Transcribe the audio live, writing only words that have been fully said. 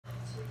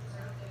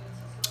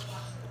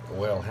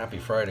Well, happy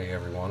Friday,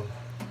 everyone.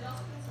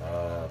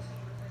 Uh,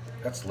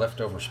 that's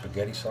leftover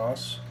spaghetti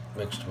sauce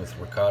mixed with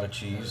ricotta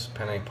cheese,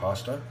 penne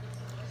pasta,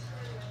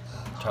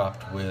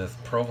 topped with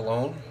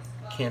provolone,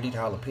 candied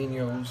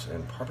jalapenos,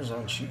 and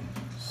Parmesan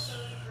cheese.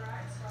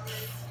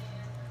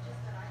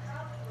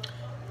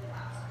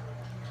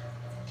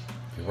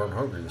 If you weren't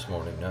hungry this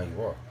morning, now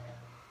you are.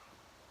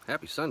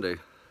 Happy Sunday.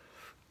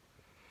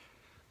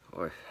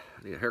 Boy,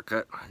 I need a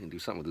haircut. I need to do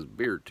something with this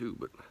beard too,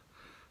 but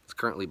it's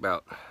currently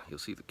about, you'll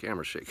see the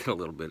camera shaking a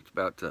little bit, it's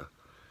about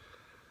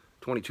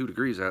 22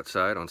 degrees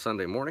outside on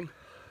Sunday morning.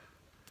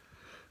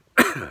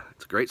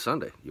 It's a great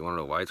Sunday. You want to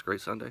know why it's a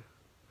great Sunday?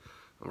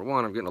 Number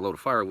one, I'm getting a load of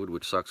firewood,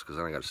 which sucks because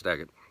then I got to stack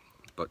it,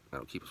 but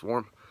that'll keep us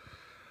warm.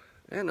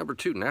 And number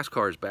two,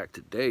 NASCAR is back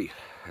today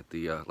at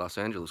the Los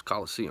Angeles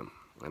Coliseum.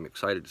 I'm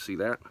excited to see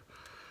that.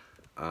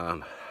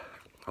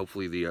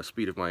 Hopefully the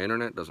speed of my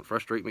internet doesn't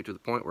frustrate me to the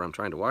point where I'm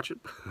trying to watch it.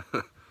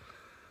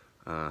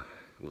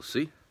 We'll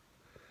see.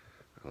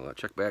 I'll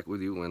check back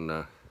with you when,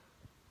 well,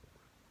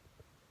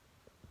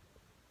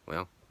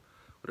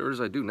 whatever it is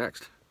I do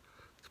next.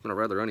 It's been a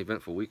rather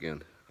uneventful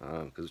weekend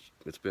because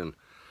it's been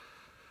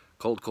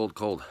cold, cold,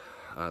 cold.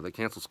 They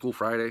canceled school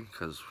Friday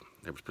because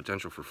there was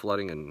potential for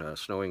flooding and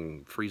snowing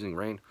and freezing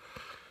rain.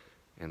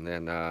 And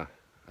then I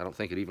don't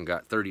think it even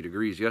got 30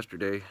 degrees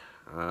yesterday.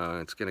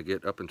 It's going to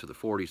get up into the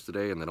 40s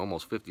today and then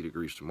almost 50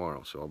 degrees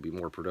tomorrow. So I'll be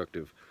more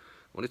productive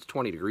when it's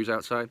 20 degrees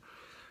outside.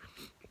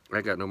 I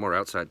got no more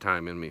outside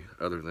time in me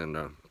other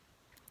than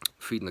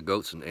feeding the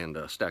goats and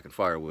stacking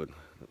firewood.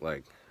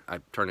 Like, I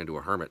turn into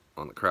a hermit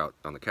on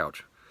the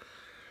couch.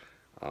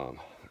 I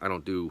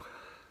don't do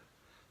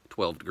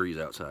 12 degrees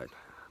outside.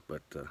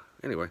 But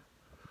anyway,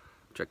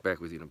 check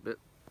back with you in a bit.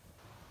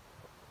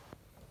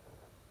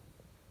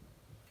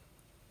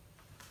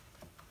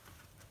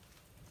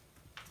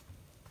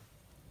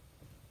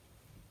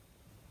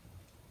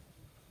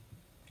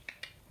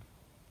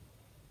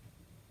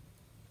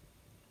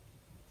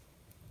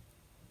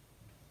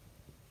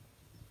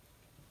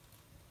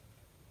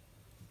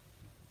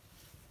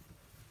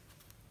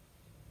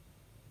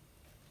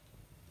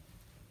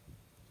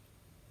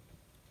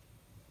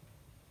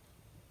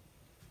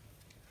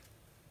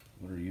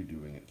 What are you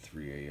doing at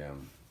 3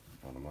 a.m.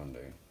 on a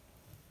Monday?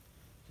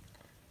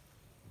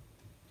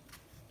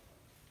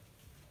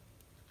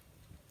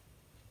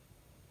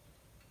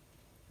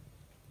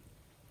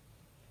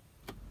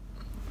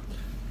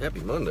 Happy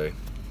Monday.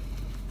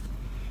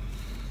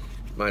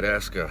 You might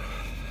ask, what are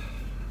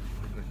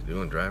you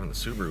doing driving the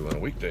Subaru on a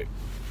weekday?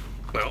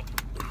 Well,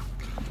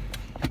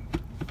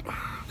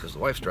 because the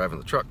wife's driving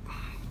the truck.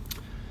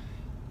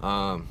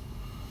 Thought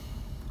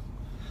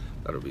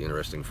it would be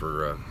interesting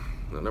for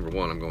number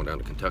one, I'm going down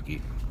to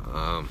Kentucky,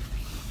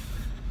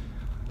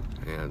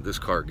 and this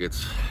car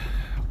gets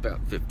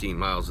about 15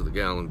 miles to the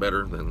gallon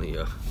better than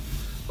the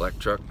black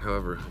truck.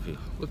 However, if you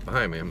look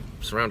behind me, I'm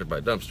surrounded by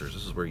dumpsters.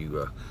 This is where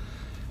you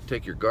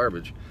take your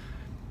garbage.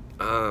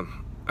 I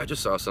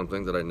just saw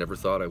something that I never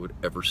thought I would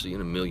ever see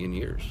in a million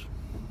years.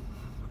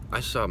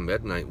 I saw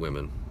midnight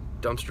women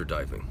dumpster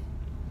diving.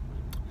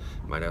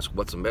 You might ask,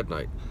 what's a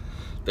midnight?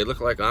 They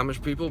look like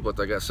Amish people, but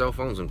they got cell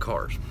phones and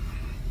cars.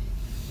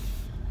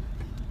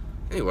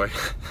 Anyway,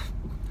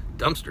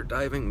 dumpster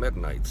diving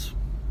midnights.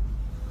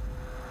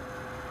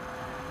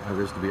 That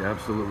is to be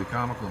absolutely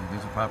comical.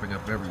 These are popping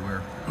up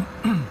everywhere.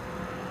 I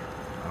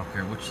don't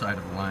care which side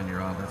of the line you're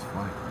on, that's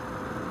funny.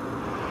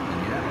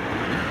 And yeah.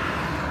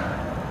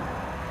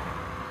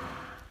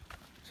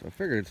 So I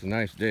figured it's a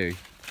nice day.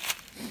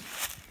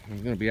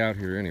 I'm gonna be out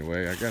here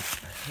anyway. I gotta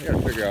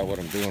figure out what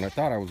I'm doing. I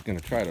thought I was gonna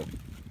try to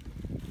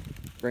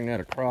bring that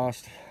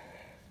across.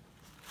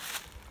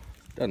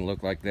 Doesn't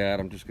look like that.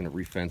 I'm just going to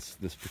refence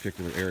this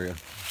particular area.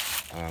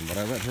 But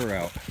I let her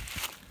out.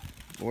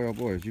 Boy, oh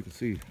boy, as you can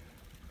see,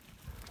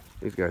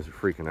 these guys are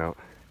freaking out.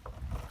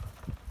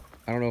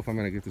 I don't know if I'm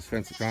going to get this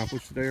fence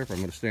accomplished today or if I'm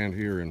going to stand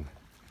here and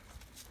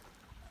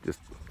just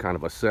kind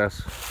of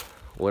assess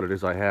what it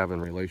is I have in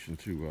relation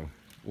to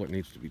what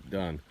needs to be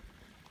done.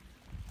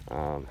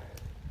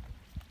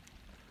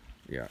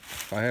 Yeah,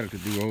 if I had it to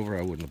do over,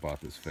 I wouldn't have bought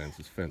this fence.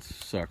 This fence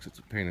sucks. It's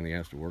a pain in the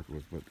ass to work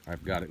with, but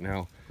I've got it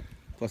now.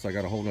 Plus, I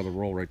got a whole nother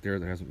roll right there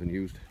that hasn't been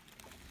used.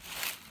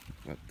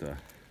 But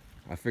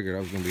I figured I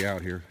was going to be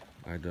out here.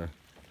 I'd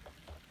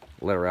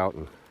let her out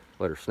and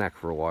let her snack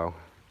for a while.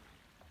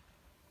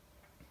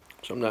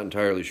 So I'm not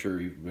entirely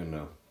sure you've been,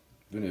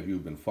 if any of you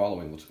have been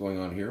following what's going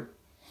on here.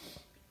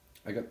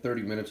 I got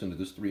 30 minutes into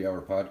this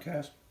 3-hour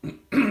podcast.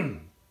 You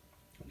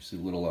see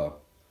the little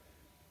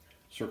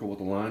circle with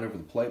the line over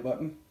the play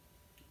button?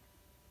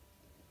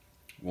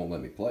 It won't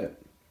let me play it.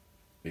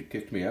 It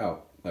kicked me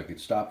out, like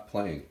it stopped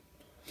playing.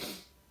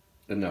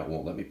 And now it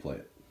won't let me play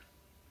it.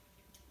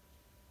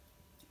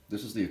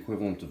 This is the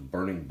equivalent of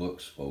burning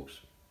books,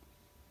 folks.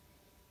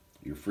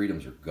 Your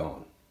freedoms are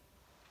gone.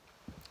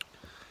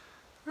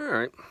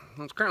 Alright,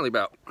 well, it's currently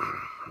about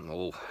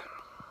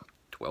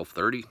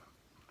 12:30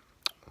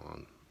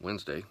 on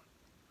Wednesday.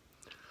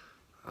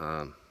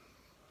 The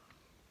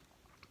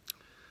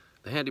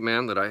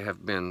handyman that I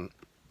have been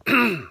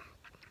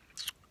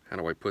how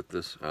do I put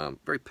this?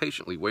 Very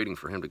patiently waiting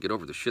for him to get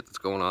over the shit that's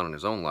going on in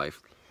his own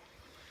life.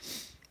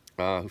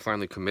 Who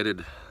finally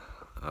committed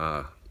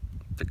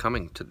to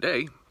coming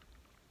today.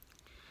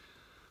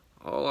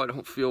 Oh, I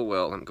don't feel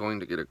well. I'm going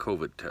to get a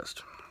COVID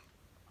test.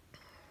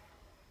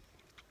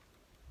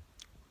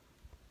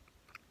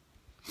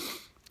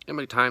 How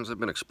many times I've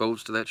been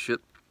exposed to that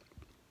shit?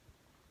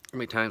 How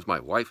many times my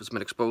wife has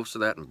been exposed to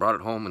that and brought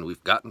it home and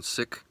we've gotten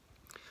sick?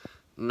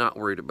 Not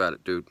worried about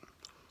it, dude.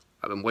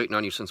 I've been waiting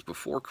on you since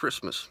before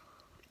Christmas,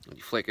 and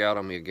you flake out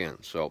on me again.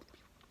 So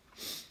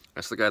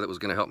that's the guy that was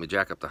going to help me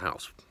jack up the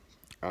house.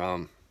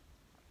 So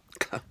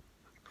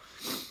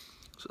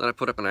then I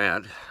put up an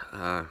ad,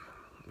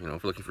 you know,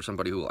 if looking for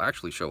somebody who will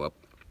actually show up,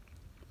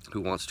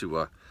 who wants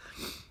to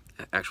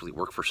actually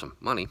work for some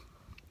money.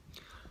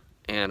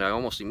 And I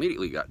almost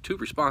immediately got 2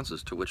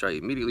 responses, to which I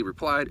immediately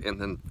replied, and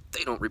then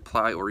they don't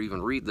reply or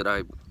even read that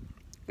I,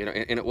 you know,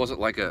 and it wasn't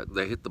like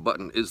they hit the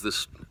button, is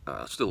this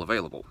still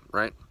available,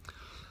 right?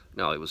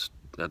 No, it was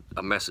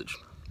a message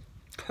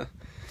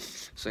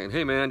saying,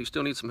 hey man, you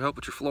still need some help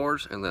with your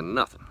floors, and then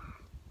nothing.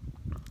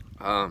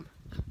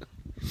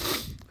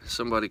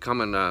 Somebody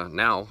coming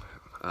now,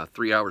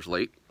 3 hours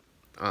late,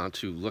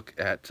 to look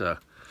at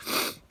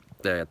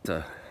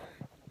that,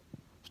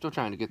 still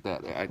trying to get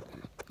that.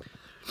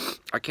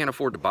 I can't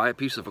afford to buy a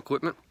piece of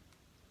equipment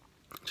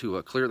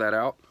to clear that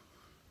out,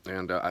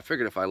 and I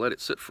figured if I let it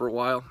sit for a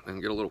while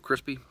and get a little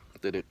crispy,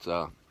 that it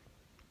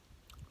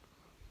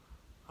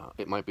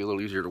might be a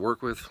little easier to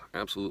work with.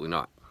 Absolutely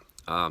not.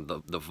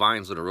 The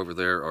vines that are over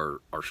there are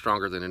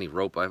stronger than any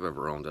rope I've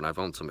ever owned, and I've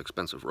owned some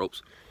expensive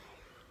ropes.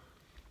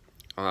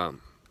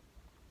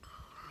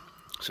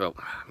 So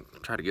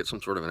try to get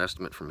some sort of an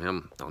estimate from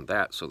him on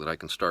that, so that I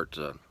can start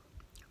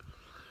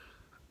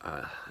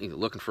either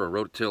looking for a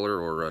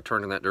rototiller or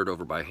turning that dirt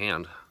over by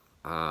hand,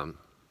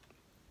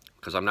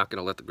 because I'm not going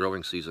to let the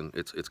growing season,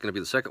 it's going to be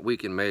the second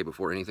week in May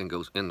before anything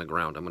goes in the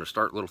ground. I'm going to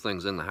start little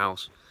things in the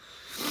house.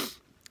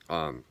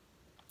 I'm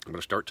going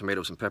to start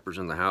tomatoes and peppers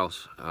in the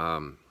house.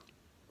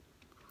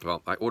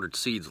 Well, I ordered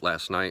seeds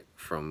last night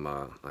from,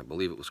 I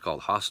believe it was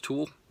called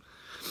Hosstool,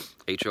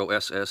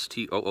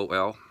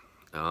 H-O-S-S-T-O-O-L.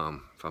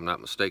 If I'm not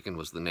mistaken,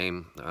 was the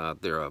name.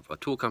 They're a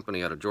tool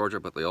company out of Georgia,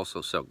 but they also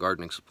sell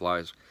gardening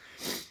supplies.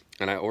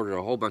 And I ordered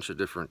a whole bunch of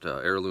different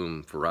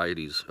heirloom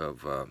varieties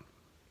of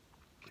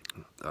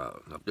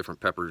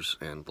different peppers,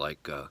 and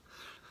like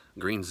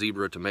green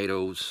zebra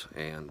tomatoes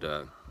and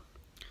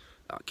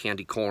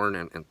candy corn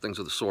and things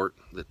of the sort.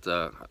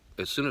 That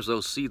as soon as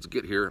those seeds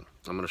get here,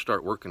 I'm going to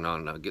start working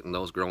on getting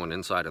those growing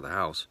inside of the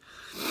house,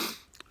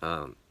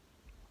 and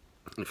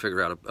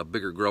figure out a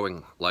bigger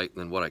growing light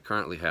than what I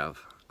currently have.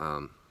 But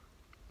I'm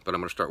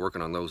going to start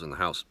working on those in the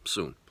house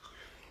soon.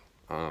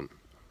 But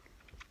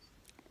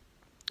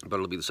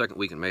it'll be the second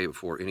week in May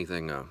before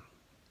anything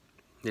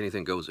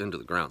goes into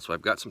the ground. So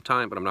I've got some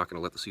time, but I'm not going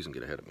to let the season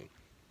get ahead of me.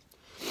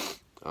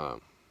 I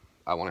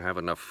want to have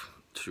enough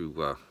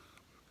to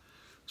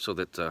so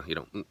that you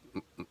know,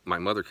 my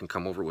mother can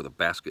come over with a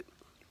basket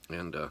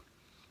and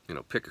you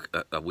know, pick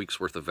a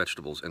week's worth of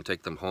vegetables and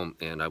take them home,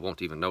 and I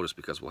won't even notice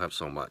because we'll have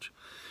so much.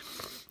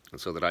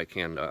 And so that I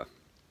can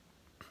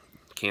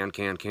can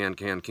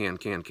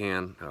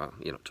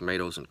you know,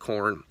 tomatoes and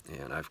corn,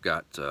 and I've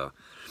got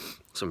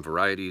some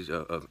varieties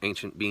of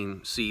ancient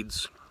bean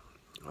seeds.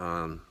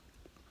 I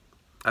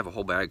have a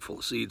whole bag full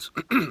of seeds,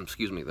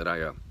 excuse me, that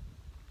I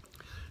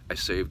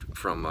saved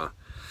from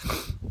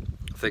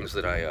things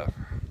that I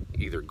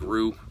either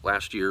grew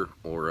last year,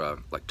 or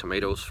like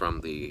tomatoes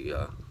from the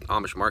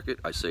Amish market.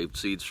 I saved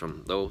seeds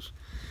from those.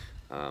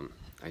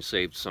 I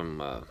saved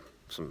some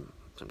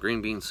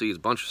green bean seeds,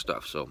 bunch of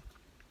stuff. So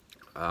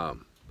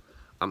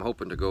I'm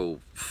hoping to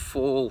go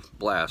full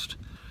blast,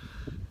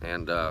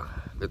 and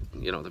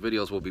you know, the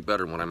videos will be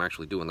better when I'm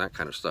actually doing that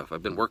kind of stuff.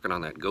 I've been working on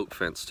that goat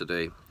fence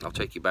today. I'll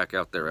take you back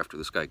out there after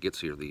this guy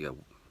gets here. The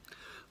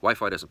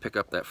Wi-Fi doesn't pick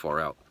up that far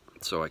out,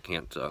 so I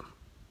can't.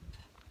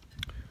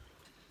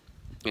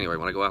 Anyway,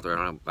 when I go out there,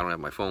 I don't have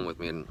my phone with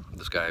me, and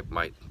this guy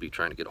might be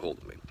trying to get a hold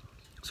of me.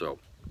 So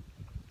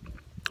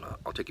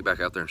I'll take you back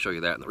out there and show you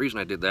that. And the reason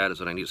I did that is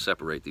that I need to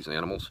separate these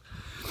animals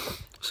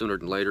sooner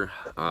than later,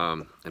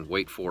 and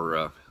wait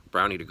for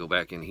Brownie to go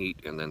back in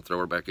heat, and then throw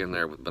her back in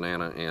there with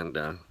Banana,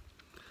 and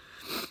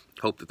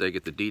hope that they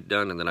get the deed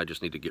done. And then I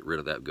just need to get rid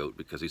of that goat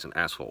because he's an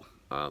asshole.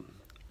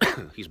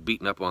 He's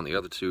beating up on the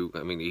other two.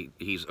 I mean,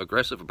 he's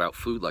aggressive about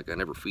food like I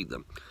never feed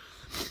them.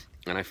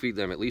 And I feed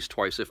them at least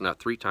twice, if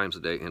not 3 times a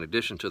day. In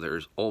addition to,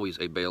 there's always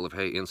a bale of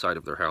hay inside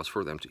of their house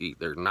for them to eat.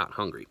 They're not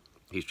hungry.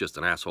 He's just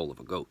an asshole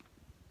of a goat.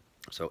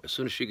 So as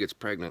soon as she gets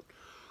pregnant,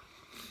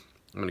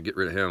 I'm going to get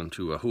rid of him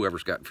to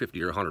whoever's got 50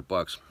 or 100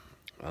 bucks.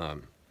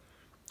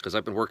 Because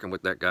I've been working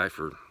with that guy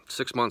for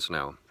 6 months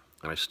now,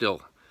 and I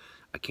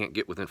can't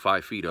get within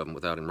 5 feet of him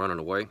without him running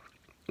away,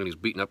 and he's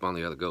beating up on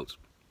the other goats.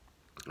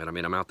 And I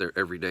mean, I'm out there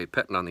every day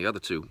petting on the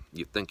other 2.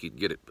 You'd think he'd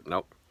get it, but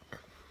nope.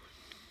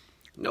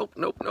 Nope.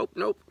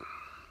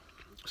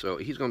 So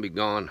he's going to be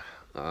gone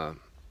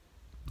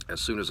as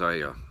soon as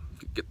I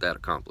get that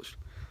accomplished.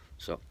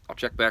 So I'll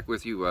check back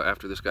with you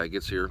after this guy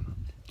gets here,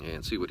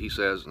 and see what he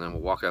says, and then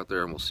we'll walk out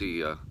there and we'll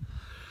see the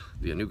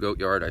new goat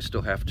yard. I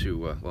still have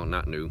to, well,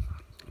 not new.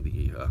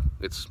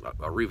 It's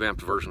a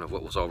revamped version of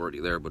what was already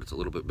there, but it's a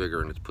little bit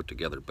bigger and it's put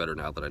together better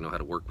now that I know how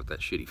to work with that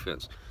shitty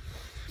fence.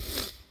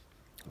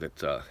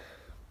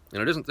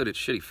 And it isn't that it's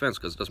shitty fence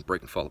because it doesn't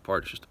break and fall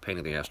apart. It's just a pain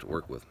in the ass to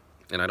work with.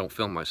 And I don't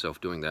film myself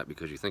doing that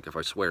because you think if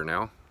I swear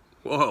now,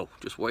 whoa,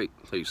 just wait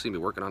until you see me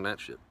working on that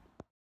shit.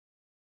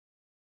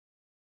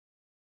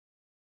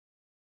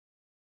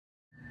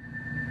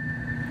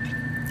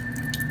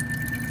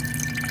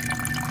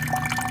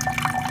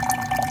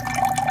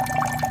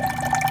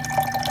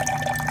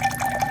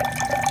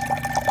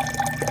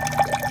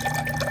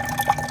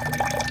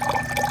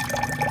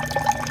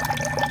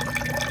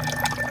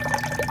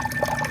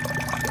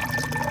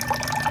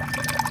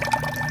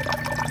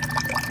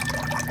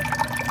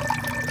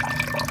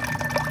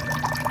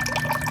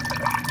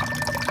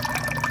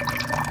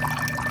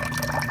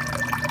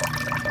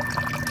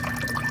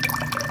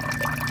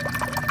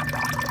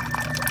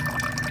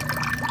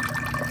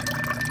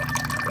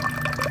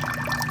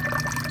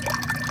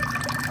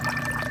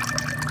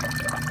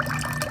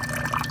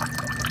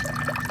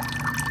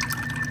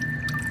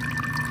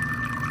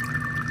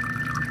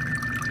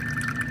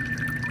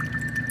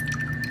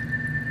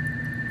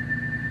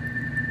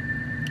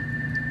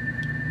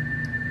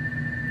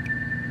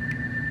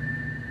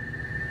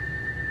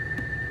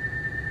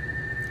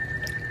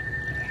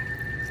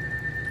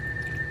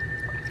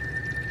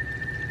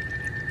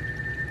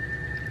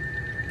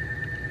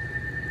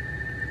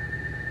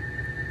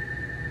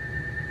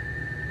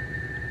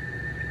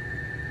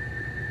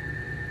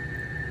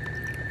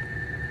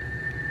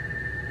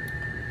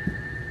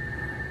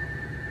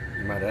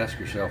 You might ask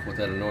yourself what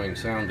that annoying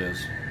sound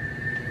is.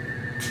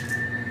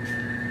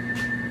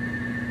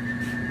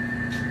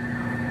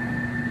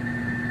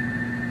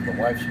 The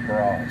wife's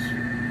bras.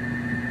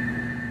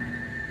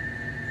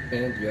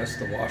 And yes,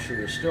 the washer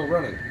is still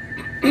running.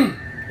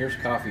 Here's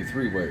coffee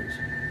 3 ways.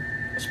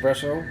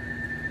 Espresso,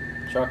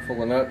 chock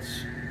full of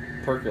nuts,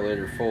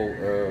 percolator full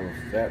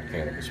of that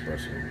can of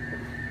espresso.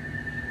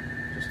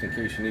 Just in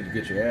case you need to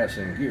get your ass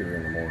in gear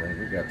in the morning,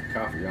 we got the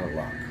coffee on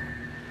lock.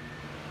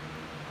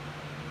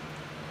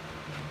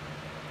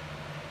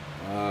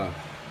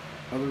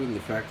 Other than the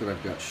fact that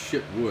I've got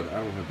shit wood,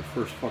 I don't have the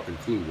first fucking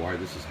clue why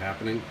this is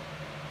happening.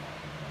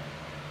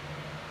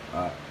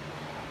 Get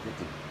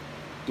the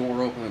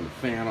door open and the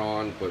fan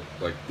on, but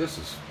like this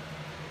is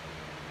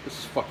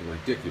fucking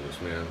ridiculous,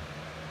 man.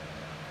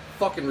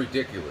 Fucking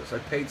ridiculous. I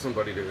paid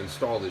somebody to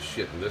install this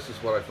shit and this is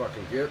what I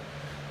fucking get?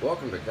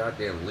 Welcome to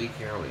goddamn Lee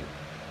County.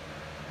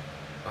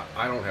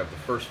 I don't have the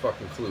first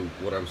fucking clue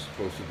what I'm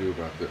supposed to do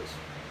about this.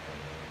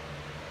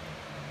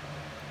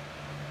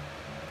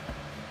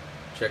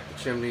 Check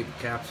the chimney, the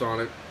cap's on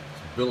it.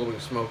 It's billowing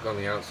smoke on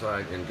the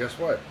outside, and guess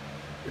what?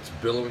 It's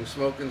billowing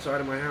smoke inside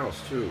of my house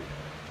too.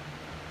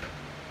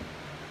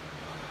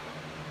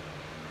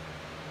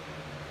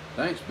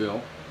 Thanks,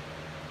 Bill.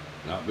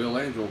 Not Bill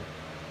Angel,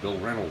 Bill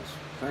Reynolds.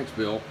 Thanks,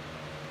 Bill.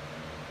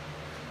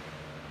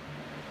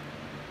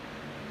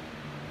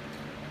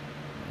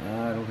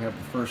 I don't have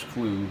the first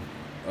clue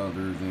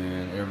other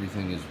than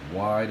everything is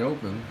wide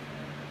open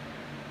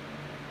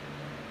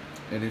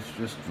and it's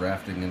just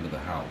drafting into the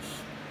house.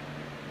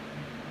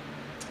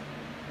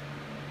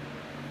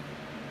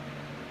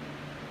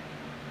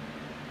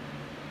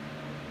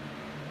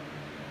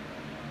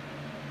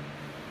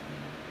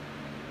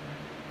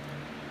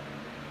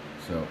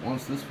 So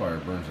once this fire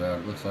burns out,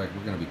 it looks like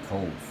we're going to be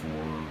cold for, I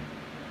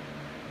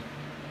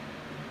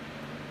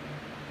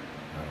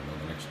don't know,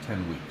 the next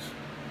 10 weeks.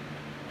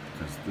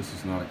 Because this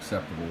is not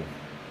acceptable.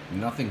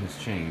 Nothing has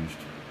changed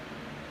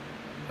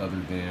other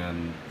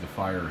than the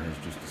fire has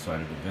just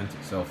decided to vent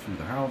itself through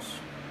the house.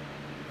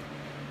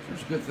 So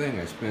it's a good thing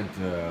I spent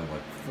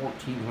like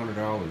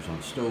 $1,400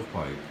 on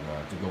stovepipe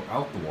to go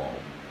out the wall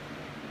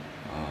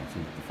so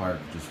that the fire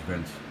could just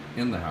vent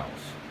in the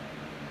house.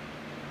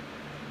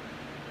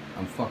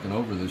 I'm fucking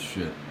over this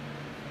shit.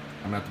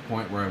 I'm at the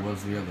point where I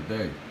was the other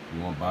day.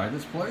 You want to buy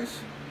this place?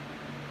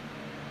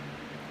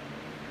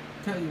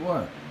 Tell you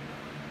what,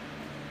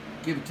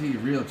 give it to you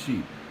real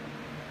cheap.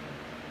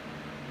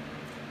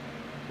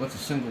 What's a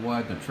single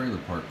wide and a trailer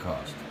park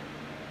cost?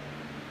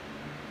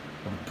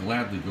 I would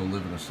gladly go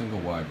live in a single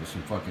wide with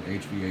some fucking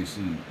HVAC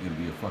and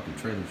be a fucking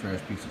trailer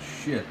trash piece of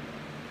shit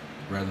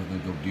rather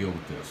than go deal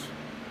with this.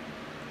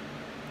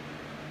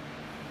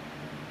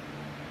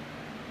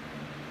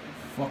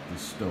 Fuck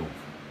this stove.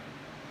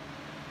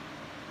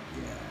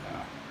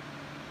 Yeah.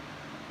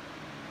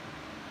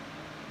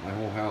 My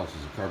whole house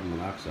is a carbon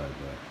monoxide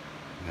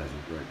hazard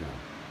right now.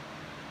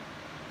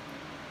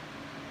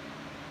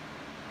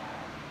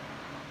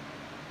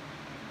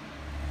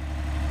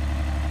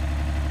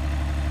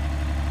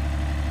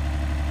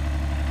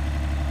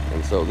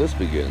 And so this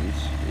begins,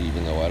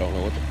 even though I don't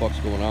know what the fuck's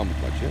going on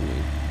with my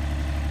chimney.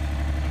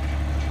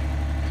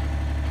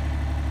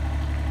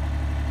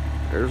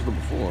 There's the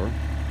before.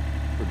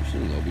 Pretty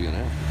soon there'll be an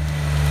after.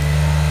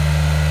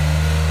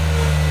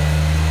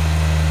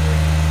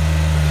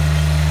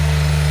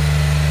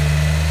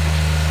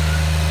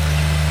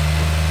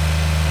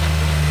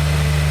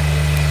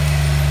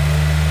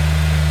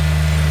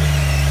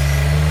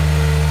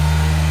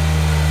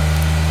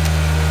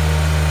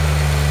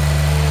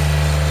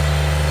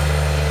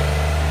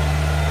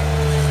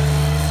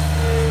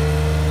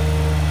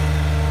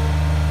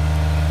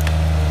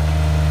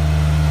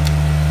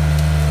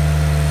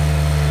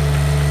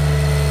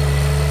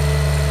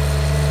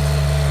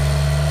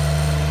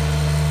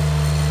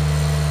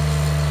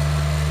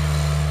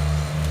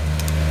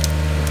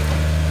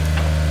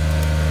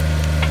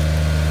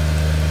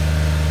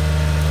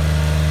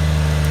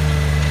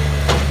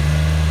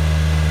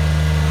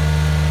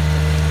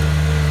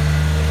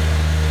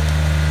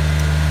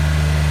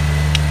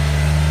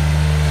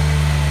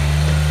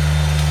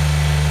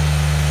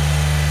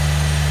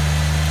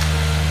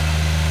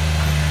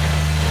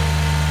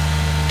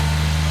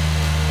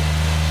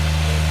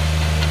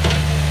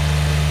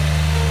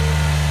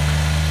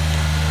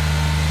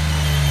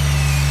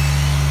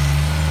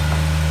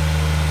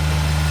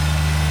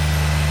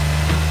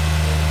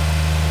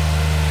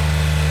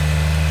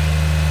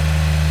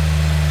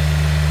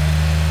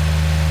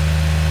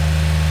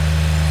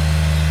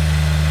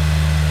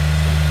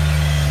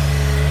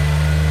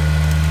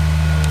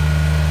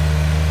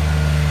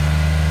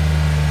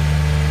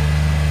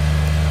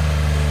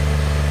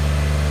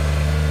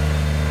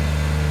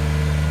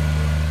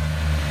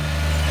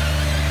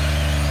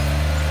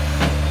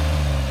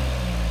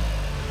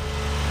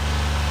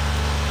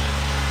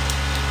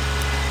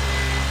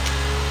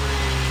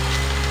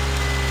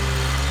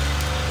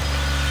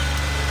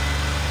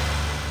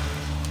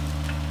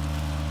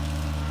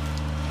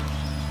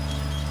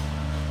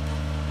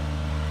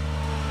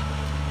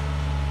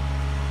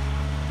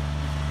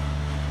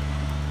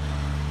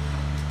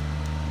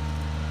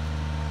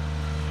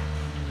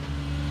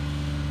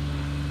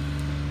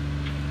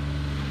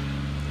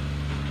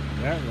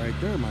 That right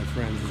there, my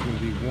friends, is going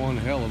to be one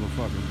hell of a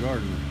fucking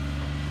garden.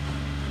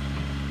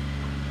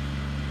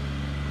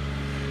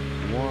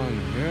 One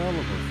hell of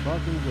a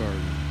fucking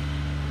garden.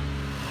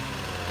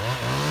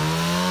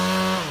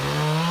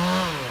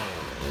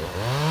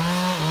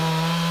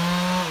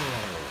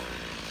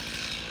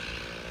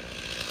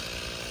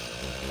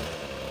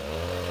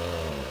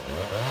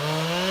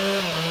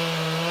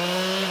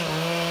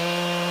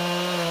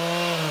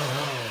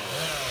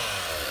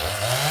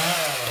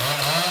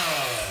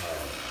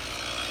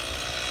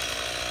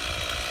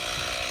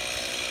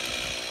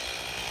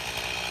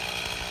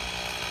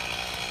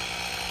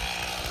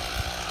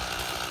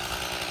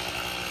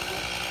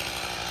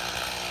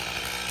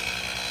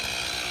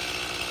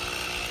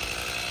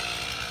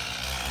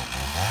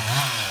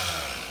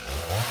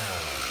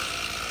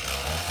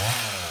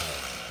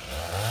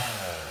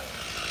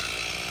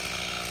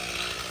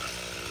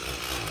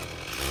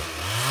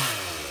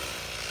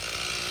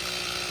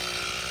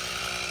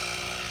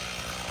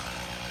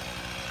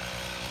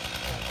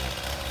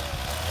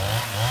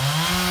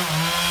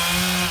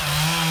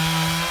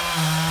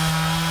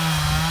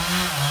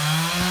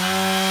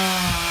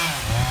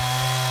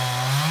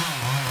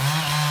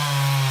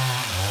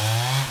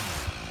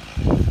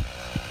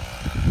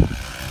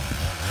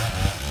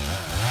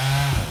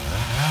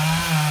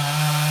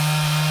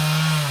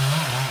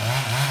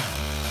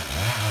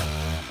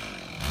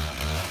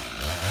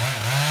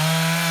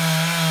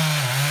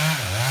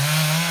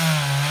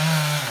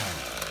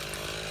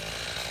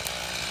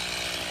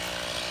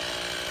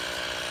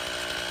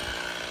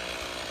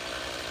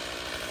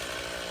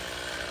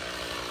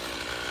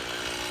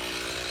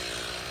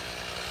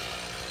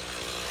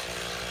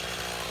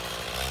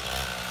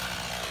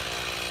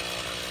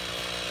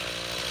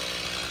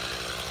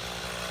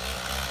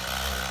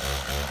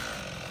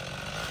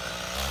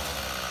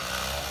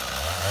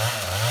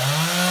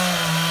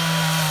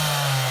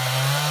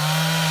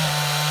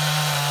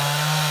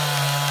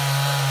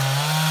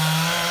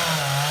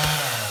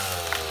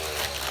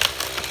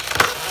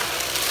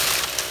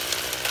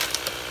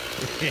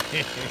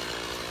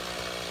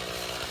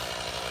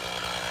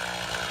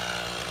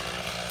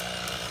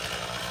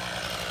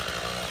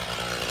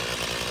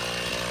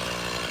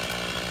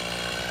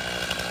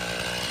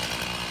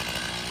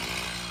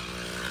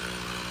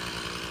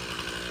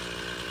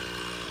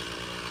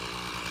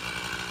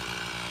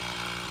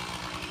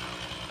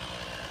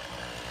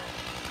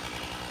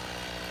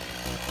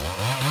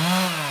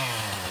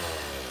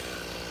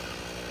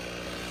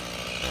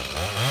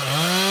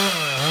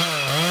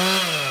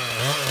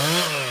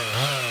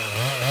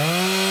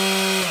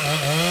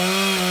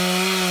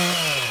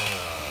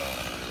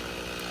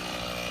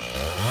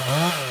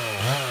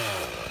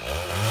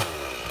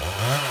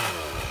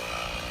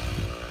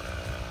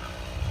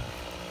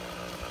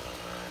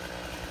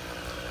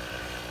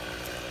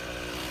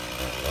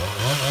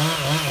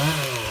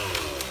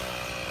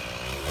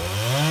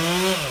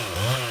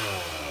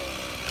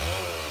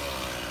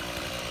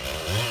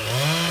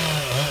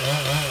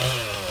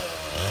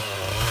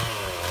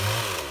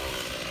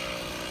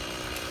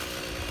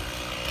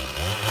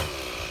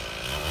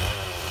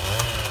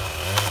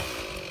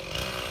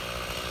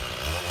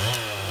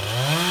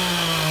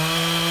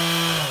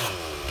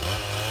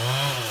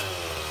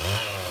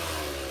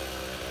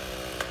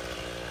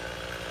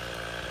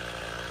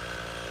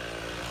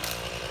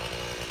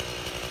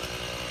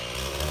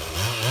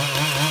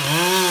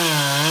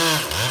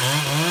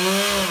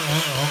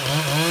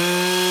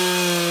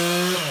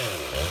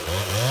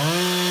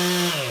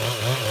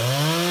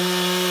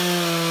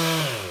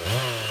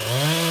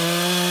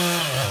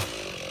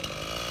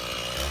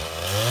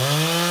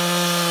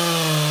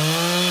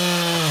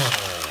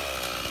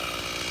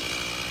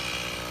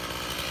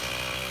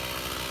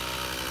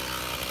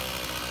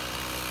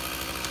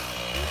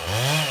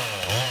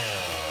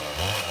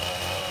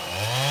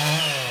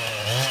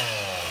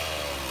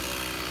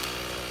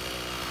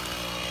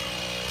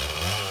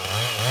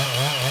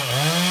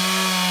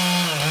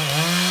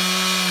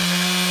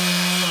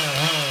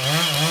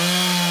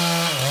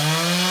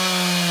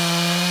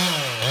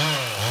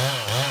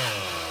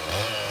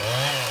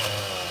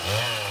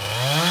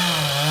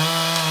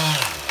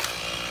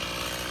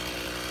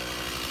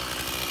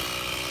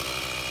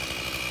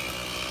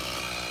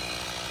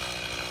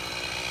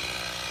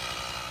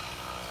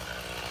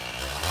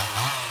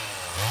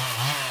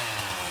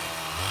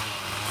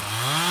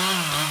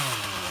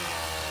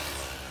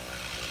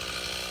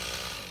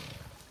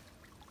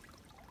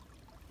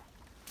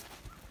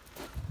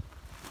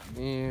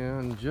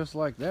 And just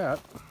like that,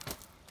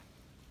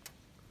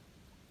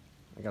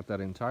 I got that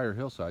entire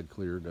hillside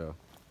cleared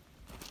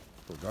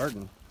for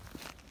garden.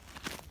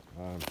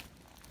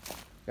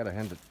 Got to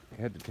head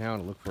to town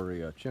to look for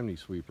a chimney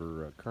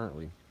sweeper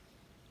currently,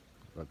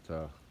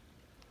 but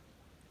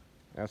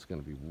that's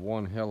going to be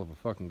one hell of a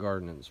fucking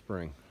garden in the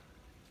spring.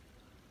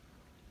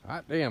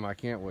 Hot damn, I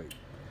can't wait.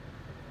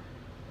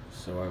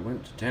 So I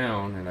went to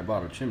town and I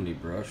bought a chimney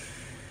brush.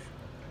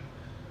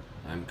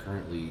 I'm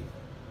currently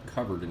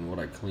covered in what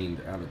I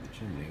cleaned out of the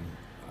chimney,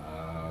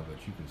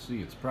 but you can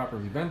see it's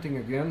properly venting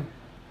again.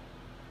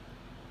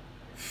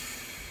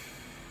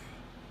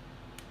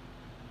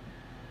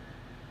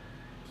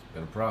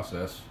 Been a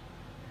process.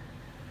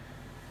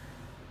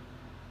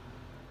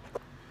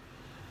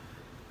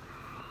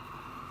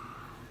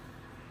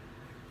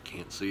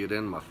 Can't see it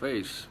in my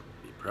face.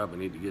 You probably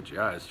need to get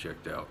your eyes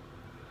checked out.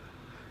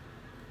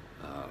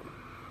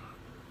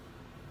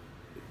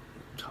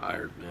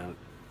 Tired, man.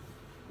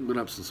 Been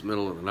up since the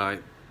middle of the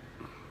night,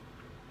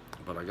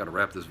 but I got to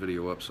wrap this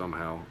video up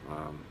somehow.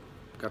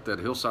 Got that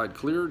hillside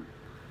cleared,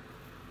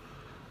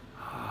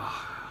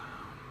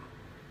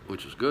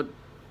 which is good.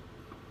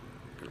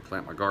 Gonna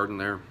plant my garden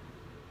there.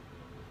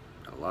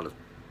 Got a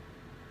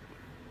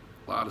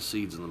lot of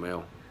seeds in the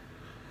mail.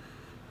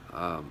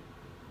 Got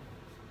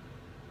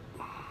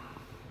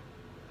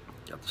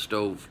the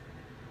stove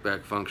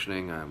back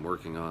functioning. I'm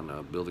working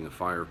on building a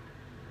fire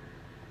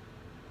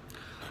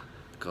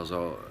because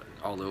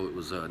although it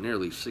was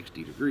nearly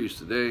 60 degrees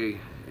today,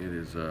 it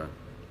is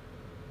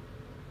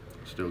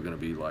still going to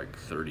be like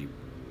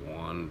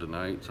 31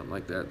 tonight, something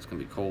like that. It's going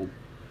to be cold.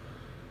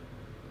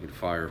 Need a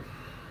fire.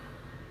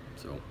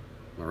 So I'm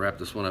going to wrap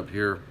this one up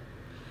here.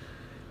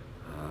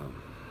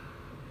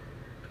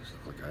 Just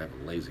look like I have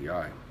a lazy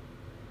eye.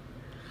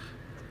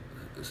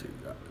 Let's see,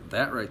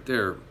 that right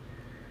there,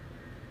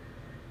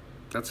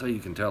 that's how you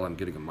can tell I'm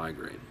getting a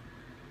migraine.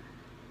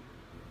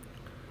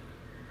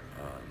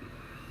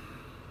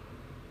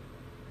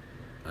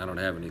 I don't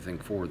have anything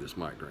for this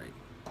migraine.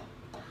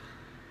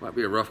 Might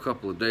be a rough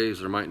couple of days.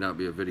 There might not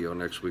be a video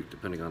next week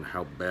depending on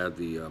how bad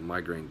the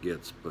migraine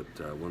gets. But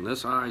when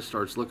this eye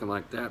starts looking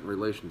like that in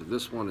relation to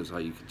this one is how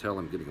you can tell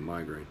I'm getting a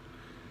migraine.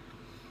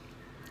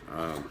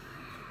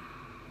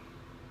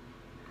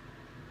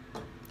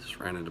 Just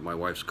ran into my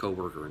wife's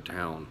coworker in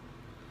town.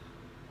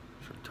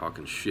 Started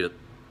talking shit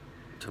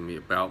to me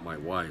about my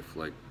wife,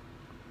 like,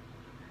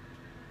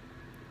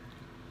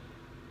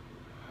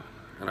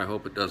 and I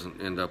hope it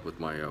doesn't end up with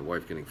my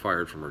wife getting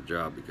fired from her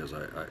job because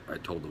I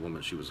told the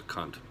woman she was a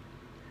cunt.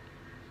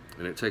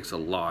 And it takes a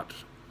lot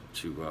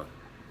to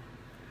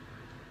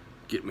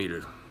get me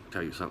to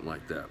tell you something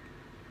like that.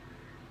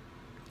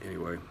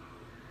 Anyway,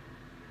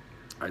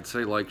 I'd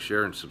say like,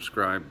 share, and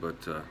subscribe,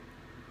 but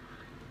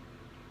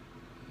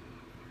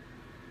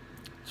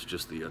it's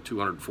just the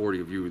 240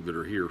 of you that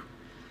are here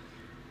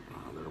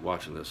that are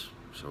watching this.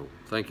 So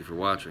thank you for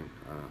watching.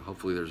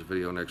 Hopefully there's a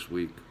video next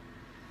week.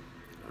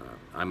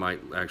 I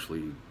might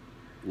actually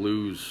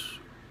lose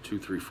 2,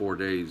 3, 4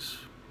 days,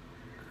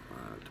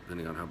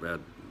 depending on how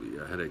bad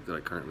the headache that I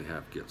currently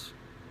have gets.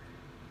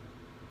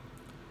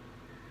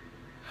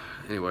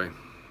 Anyway,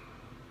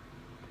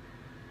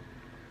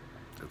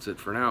 that's it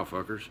for now,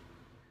 fuckers.